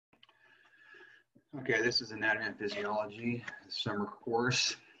Okay, this is Anatomy and Physiology summer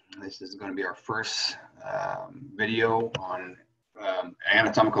course. This is going to be our first video on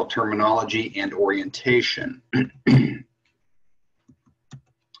anatomical terminology and orientation. All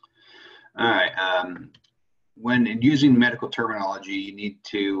right, when using medical terminology, you need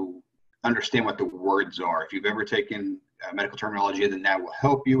to understand what the words are. If you've ever taken medical terminology, then that will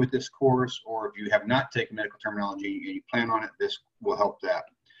help you with this course, or if you have not taken medical terminology and you plan on it, this will help that.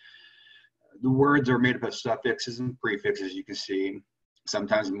 The words are made up of suffixes and prefixes, you can see.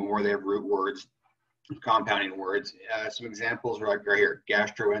 Sometimes more, they have root words, compounding words. Some examples right here: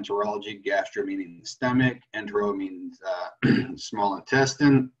 gastroenterology, gastro meaning the stomach, entero means small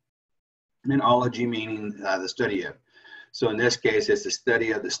intestine, and ology meaning the study of. So in this case, it's the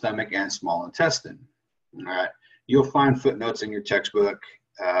study of the stomach and small intestine. All right, you'll find footnotes in your textbook.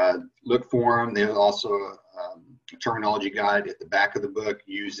 Look for them. There's also a terminology guide at the back of the book.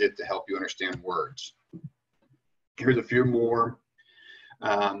 Use it to help you understand words. Here's a few more.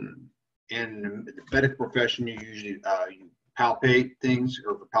 In the medical profession, you usually you palpate things,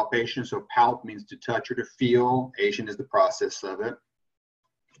 or palpation. So palp means to touch or to feel. Ation is the process of it.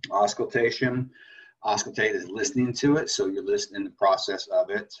 Auscultation. Auscultate is listening to it, so you're listening the process of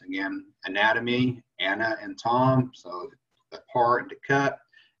it. Again, anatomy, Anna and Tom, so the part and to cut,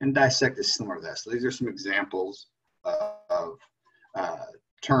 and dissect is similar to that. So these are some examples of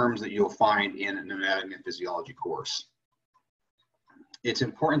terms that you'll find in an anatomy and physiology course. It's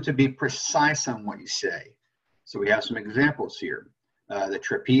important to be precise on what you say. So we have some examples here. The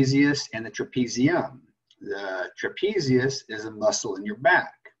trapezius and the trapezium. The trapezius is a muscle in your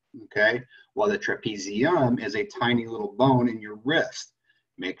back, okay? While the trapezium is a tiny little bone in your wrist.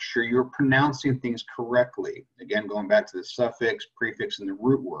 Make sure you're pronouncing things correctly. Again, going back to the suffix, prefix, and the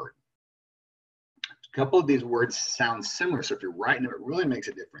root word. A couple of these words sound similar, so if you're writing them, it really makes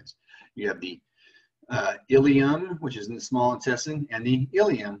a difference. You have the ileum, which is in the small intestine, and the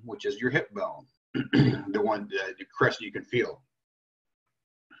ilium, which is your hip bone, the one, the crest you can feel.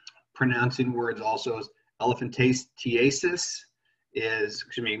 Pronouncing words also is elephantiasis is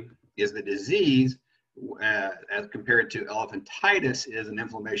the disease, as compared to elephantitis is an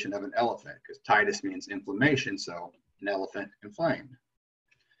inflammation of an elephant, because titus means inflammation, so an elephant inflamed.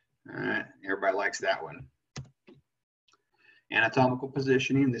 All right, everybody likes that one. Anatomical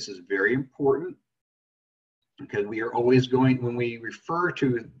positioning, this is very important, because we are always going, when we refer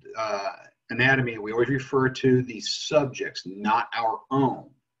to anatomy, we always refer to the subjects, not our own.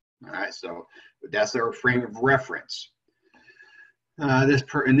 All right, so that's our frame of reference.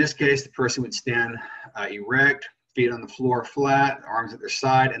 In this case, the person would stand erect, feet on the floor flat, arms at their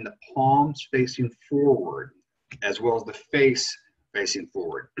side, and the palms facing forward, as well as the face facing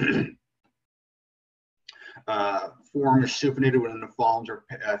forward. Form is supinated when the palms are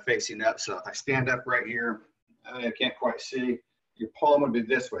facing up. So if I stand up right here, I can't quite see. Your palm would be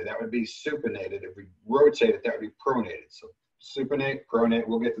this way. That would be supinated. If we rotate it, that would be pronated. So supinate, pronate.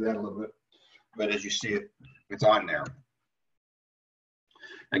 We'll get to that in a little bit. But as you see it, it's on there.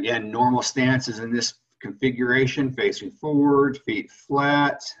 Again, normal stance is in this configuration, facing forward, feet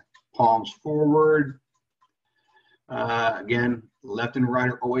flat, palms forward. Again, left and right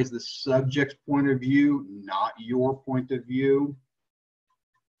are always the subject's point of view, not your point of view.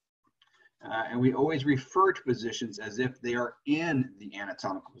 And we always refer to positions as if they are in the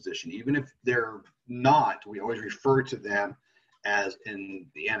anatomical position. Even if they're not, we always refer to them as in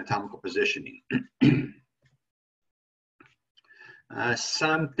the anatomical positioning.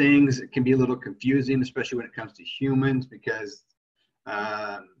 Some things can be a little confusing, especially when it comes to humans, because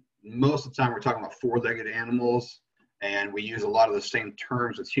most of the time we're talking about four-legged animals, and we use a lot of the same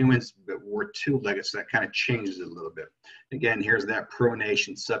terms with humans, but we're two-legged, so that kind of changes it a little bit. Again, here's that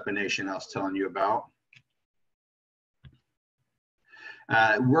pronation, supination I was telling you about.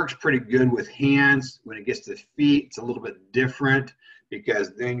 It works pretty good with hands. When it gets to the feet, it's a little bit different,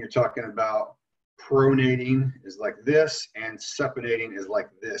 because then you're talking about pronating is like this, and supinating is like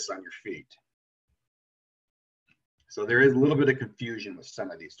this on your feet. So there is a little bit of confusion with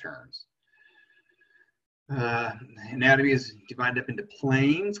some of these terms. Anatomy is divided up into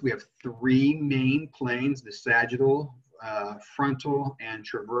planes. We have three main planes: the sagittal, frontal, and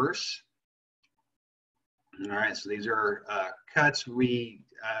transverse. All right, so these are cuts.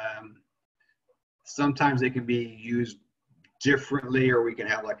 Sometimes they can be used differently, or we can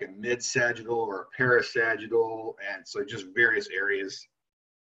have like a mid-sagittal or a parasagittal, and so just various areas.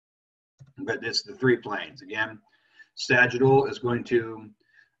 But it's the three planes. Again, sagittal is going to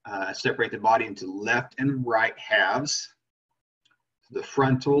separate the body into left and right halves. The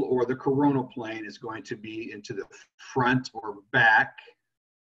frontal or the coronal plane is going to be into the front or back.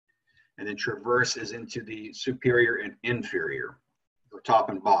 And then transverse is into the superior and inferior, or top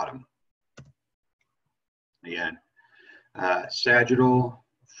and bottom. Again, sagittal,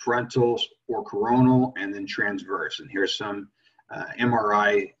 frontal, or coronal, and then transverse. And here's some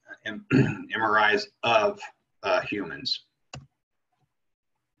MRIs of humans.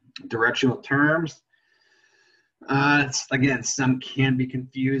 Directional terms. Again, some can be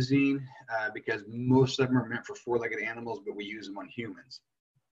confusing because most of them are meant for four-legged animals, but we use them on humans.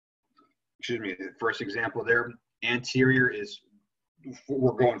 Excuse me, the first example there, anterior is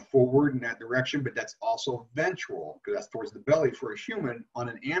we're going forward in that direction, but that's also ventral because that's towards the belly for a human. On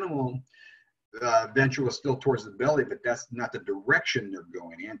an animal, ventral is still towards the belly, but that's not the direction they're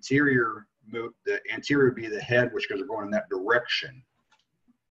going. Anterior, the anterior would be the head, which because they're going in that direction.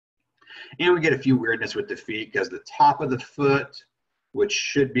 And we get a few weirdness with the feet because the top of the foot, which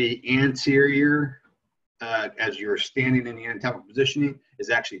should be anterior as you're standing in the anatomical positioning,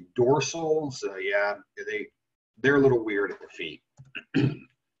 is actually dorsal. So yeah, they're a little weird at the feet.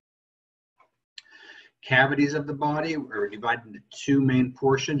 Cavities of the body are divided into two main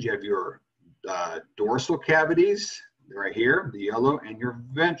portions. You have your dorsal cavities right here, the yellow, and your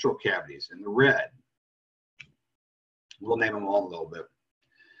ventral cavities in the red. We'll name them all in a little bit.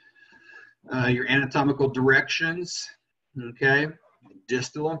 Your anatomical directions, okay?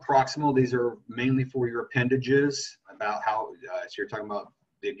 Distal and proximal, these are mainly for your appendages, about how, so you're talking about,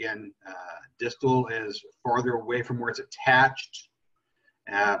 again, distal is farther away from where it's attached.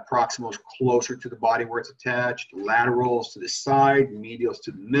 Proximal is closer to the body where it's attached. Lateral is to the side, medial is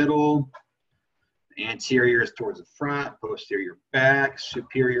to the middle. Anterior is towards the front, posterior back.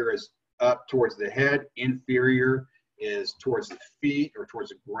 Superior is up towards the head. Inferior is towards the feet or towards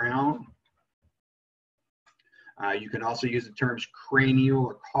the ground. You can also use the terms cranial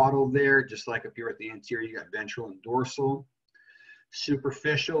or caudal there, just like up here at the anterior, you got ventral and dorsal.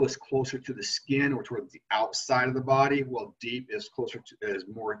 Superficial is closer to the skin or towards the outside of the body, while deep is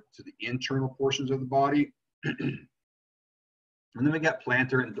more to the internal portions of the body. And then we got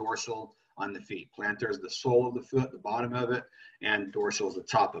plantar and dorsal on the feet. Plantar is the sole of the foot, the bottom of it, and dorsal is the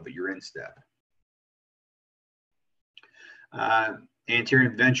top of it, your instep. Anterior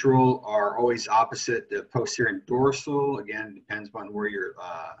and ventral are always opposite the posterior and dorsal. Again, it depends upon where you're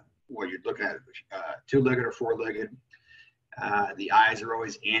looking at, two-legged or four-legged. The eyes are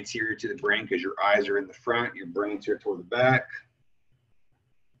always anterior to the brain because your eyes are in the front, your brain's here toward the back.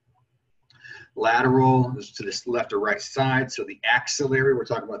 Lateral is to the left or right side. So the axillary, we're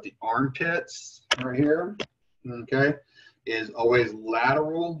talking about the armpits right here, okay, is always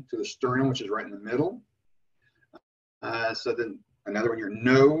lateral to the sternum, which is right in the middle. So then another one, your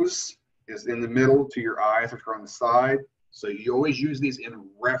nose is in the middle to your eyes, which are on the side. So you always use these in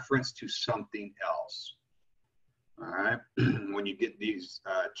reference to something else. All right, when you get these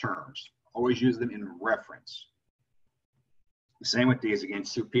terms, always use them in reference. Same with these, again,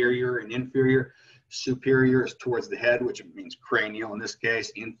 superior and inferior. Superior is towards the head, which means cranial in this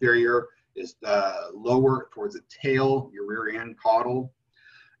case. Inferior is lower towards the tail, your rear end, caudal.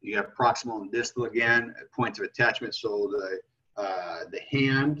 You have proximal and distal again, points of attachment. So the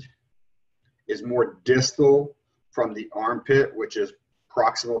hand is more distal from the armpit, which is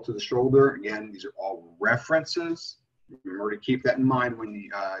proximal to the shoulder. Again, these are all references. Remember to keep that in mind when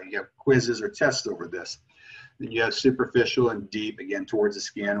you have quizzes or tests over this. Then you have superficial and deep, again, towards the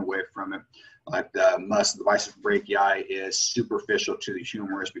skin, away from it. Like the muscle, the biceps brachii is superficial to the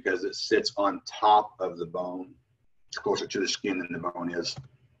humerus because it sits on top of the bone. It's closer to the skin than the bone is.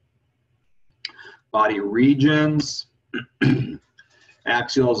 Body regions.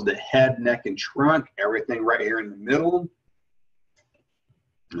 Axial is the head, neck, and trunk. Everything right here in the middle.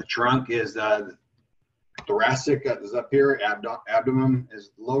 The trunk is thoracic is up here. Abdomen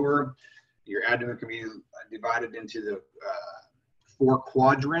is lower. Your abdomen can be divided into the 4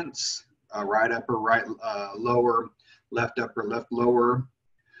 quadrants: right upper, right lower, left upper, left lower.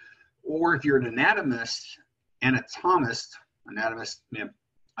 Or if you're an anatomist,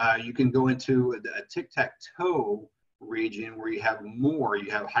 you can go into a tic-tac-toe region where you have more.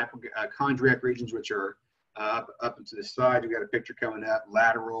 You have hypochondriac regions, which are up and to the side. You got a picture coming up: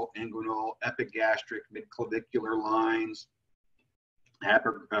 lateral, inguinal, epigastric, midclavicular lines,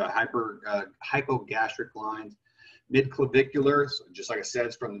 hypogastric lines, midclavicular. So just like I said,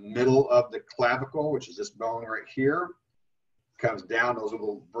 it's from the middle of the clavicle, which is this bone right here, comes down. Those are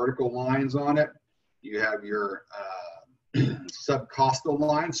little vertical lines on it. You have your subcostal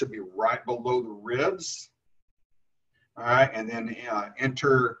line, so it'd be right below the ribs. All right, and then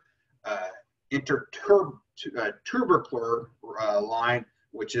intertubercular line,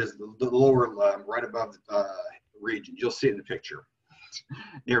 which is the lower right above the region. You'll see it in the picture.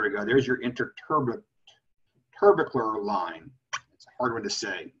 There we go. There's your interturbicular line. It's a hard one to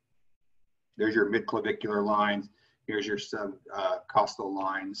say. There's your midclavicular lines. Here's your subcostal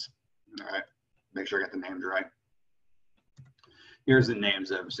lines. All right, make sure I got the names right. Here's the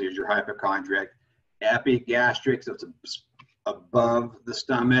names of them. So here's your hypochondriac, epigastric, so it's above the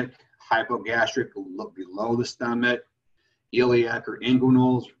stomach, hypogastric, below the stomach, iliac or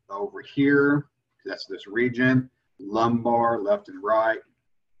inguinal over here. That's this region. Lumbar, left and right.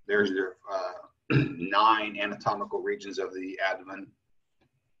 There's your 9 anatomical regions of the abdomen.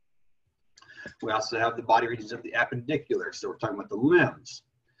 We also have the body regions of the appendicular. So we're talking about the limbs.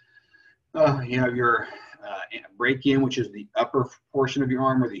 You have your brachium, which is the upper portion of your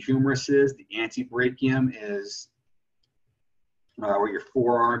arm where the humerus is. The antebrachium is where your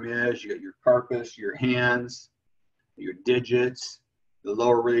forearm is. You got your carpus, your hands, your digits. The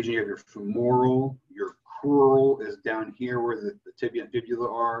lower region, you have your femoral. Your crural is down here where the tibia and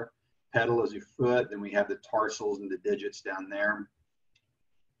fibula are. Pedal is your foot. Then we have the tarsals and the digits down there.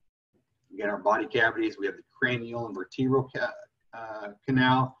 Again, our body cavities, we have the cranial and vertebral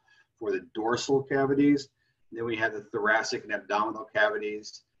canal for the dorsal cavities. Then we have the thoracic and abdominal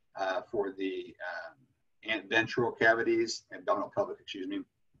cavities for the ventral cavities, abdominal pelvic, excuse me.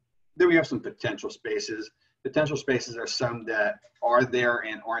 Then we have some potential spaces. Potential spaces are some that are there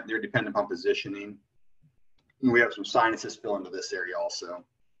and aren't there depending upon positioning. And we have some sinuses fill into this area also.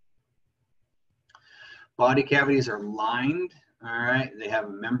 Body cavities are lined, all right? They have a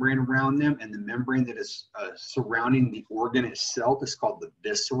membrane around them, and the membrane that is surrounding the organ itself is called the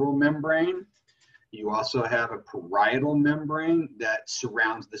visceral membrane. You also have a parietal membrane that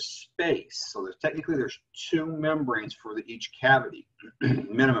surrounds the space. So there's 2 membranes for each cavity,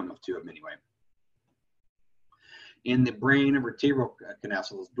 minimum of 2 of them anyway. In the brain and vertebral canal,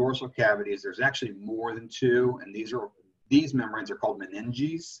 so those dorsal cavities, there's actually more than 2, and these membranes are called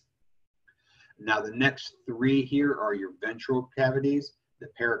meninges. Now the next 3 here are your ventral cavities, the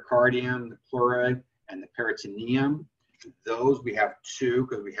pericardium, the pleura, and the peritoneum. Those we have 2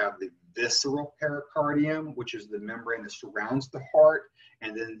 because we have the visceral pericardium, which is the membrane that surrounds the heart,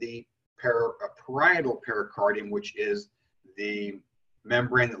 and then the parietal pericardium, which is the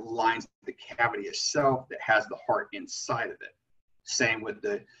membrane that lines the cavity itself that has the heart inside of it. Same with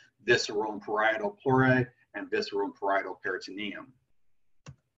the visceral and parietal pleura and visceral and parietal peritoneum.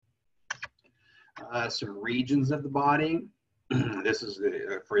 Some regions of the body. This is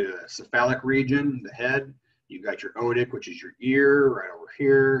for the cephalic region, the head. You've got your otic, which is your ear, right over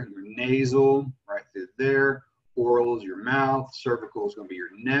here. Your nasal, right through there. Oral is your mouth. Cervical is going to be your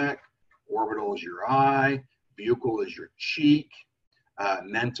neck. Orbital is your eye. Buccal is your cheek.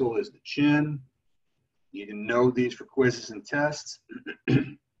 Mental is the chin. You can know these for quizzes and tests.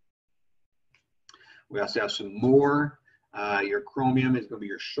 We also have some more. Your chromium is going to be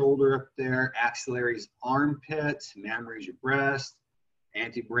your shoulder up there. Axillary is armpit. Mammary is your breast.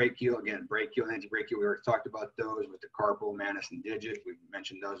 Antebrachial, again, brachial and antebrachial, we already talked about those with the carpal, manus, and digit. We've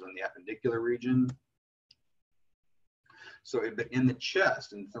mentioned those on the appendicular region. So but in the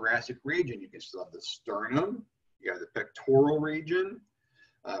chest, in the thoracic region, you can still have the sternum. You have the pectoral region.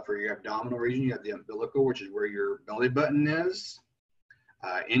 For your abdominal region, you have the umbilical, which is where your belly button is.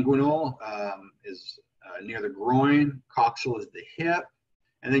 Inguinal is near the groin. Coxal is the hip.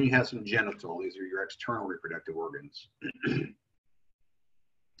 And then you have some genital. These are your external reproductive organs.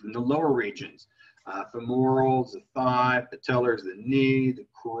 In the lower regions, femoral is the thigh, patellar is the knee, the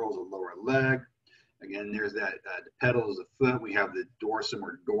crural is the lower leg. Again, there's that, the pedal is the foot. We have the dorsum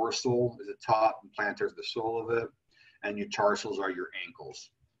or dorsal is the top, and plantar is the sole of it. And your tarsals are your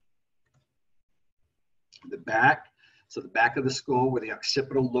ankles. The back, so the back of the skull where the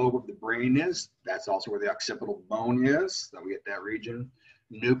occipital lobe of the brain is, that's also where the occipital bone is, so we get that region.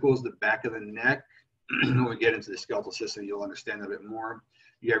 Nuchal is the back of the neck. When we get into the skeletal system, you'll understand a bit more.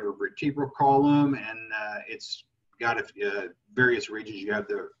 You have your vertebral column, and it's got various regions. You have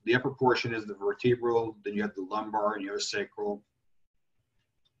the upper portion is the vertebral, then you have the lumbar, and you have sacral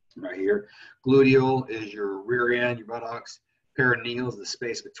right here. Gluteal is your rear end, your buttocks. Perineal is the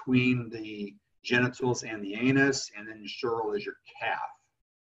space between the genitals and the anus, and then sural is your calf.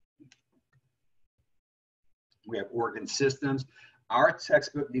 We have organ systems. Our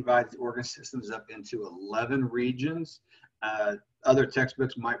textbook divides the organ systems up into 11 regions. Other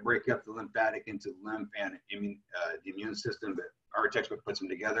textbooks might break up the lymphatic into lymph and the immune system, but our textbook puts them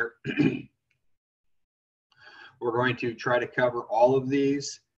together. We're going to try to cover all of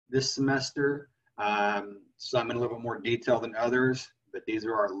these this semester, some in a little bit more detail than others, but these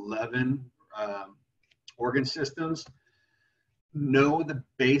are our 11 organ systems. Know the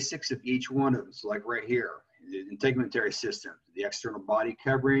basics of each one of them. So like right here, The integumentary system, the external body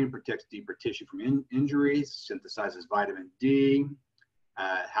covering, protects deeper tissue from injuries, synthesizes vitamin D,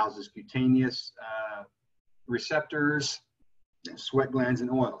 houses cutaneous receptors, and sweat glands and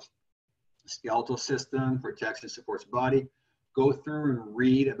oils. The skeletal system protects and supports body. Go through and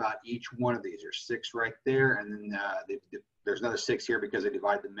read about each one of these. There's 6 right there, and then there's another 6 here because they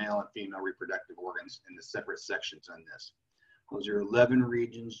divide the male and female reproductive organs into separate sections on this. Those are 11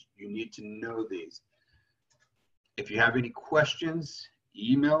 regions. You need to know these. If you have any questions,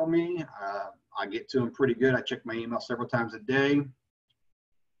 email me. I get to them pretty good. I check my email several times a day.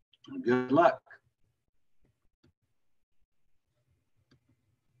 Good luck.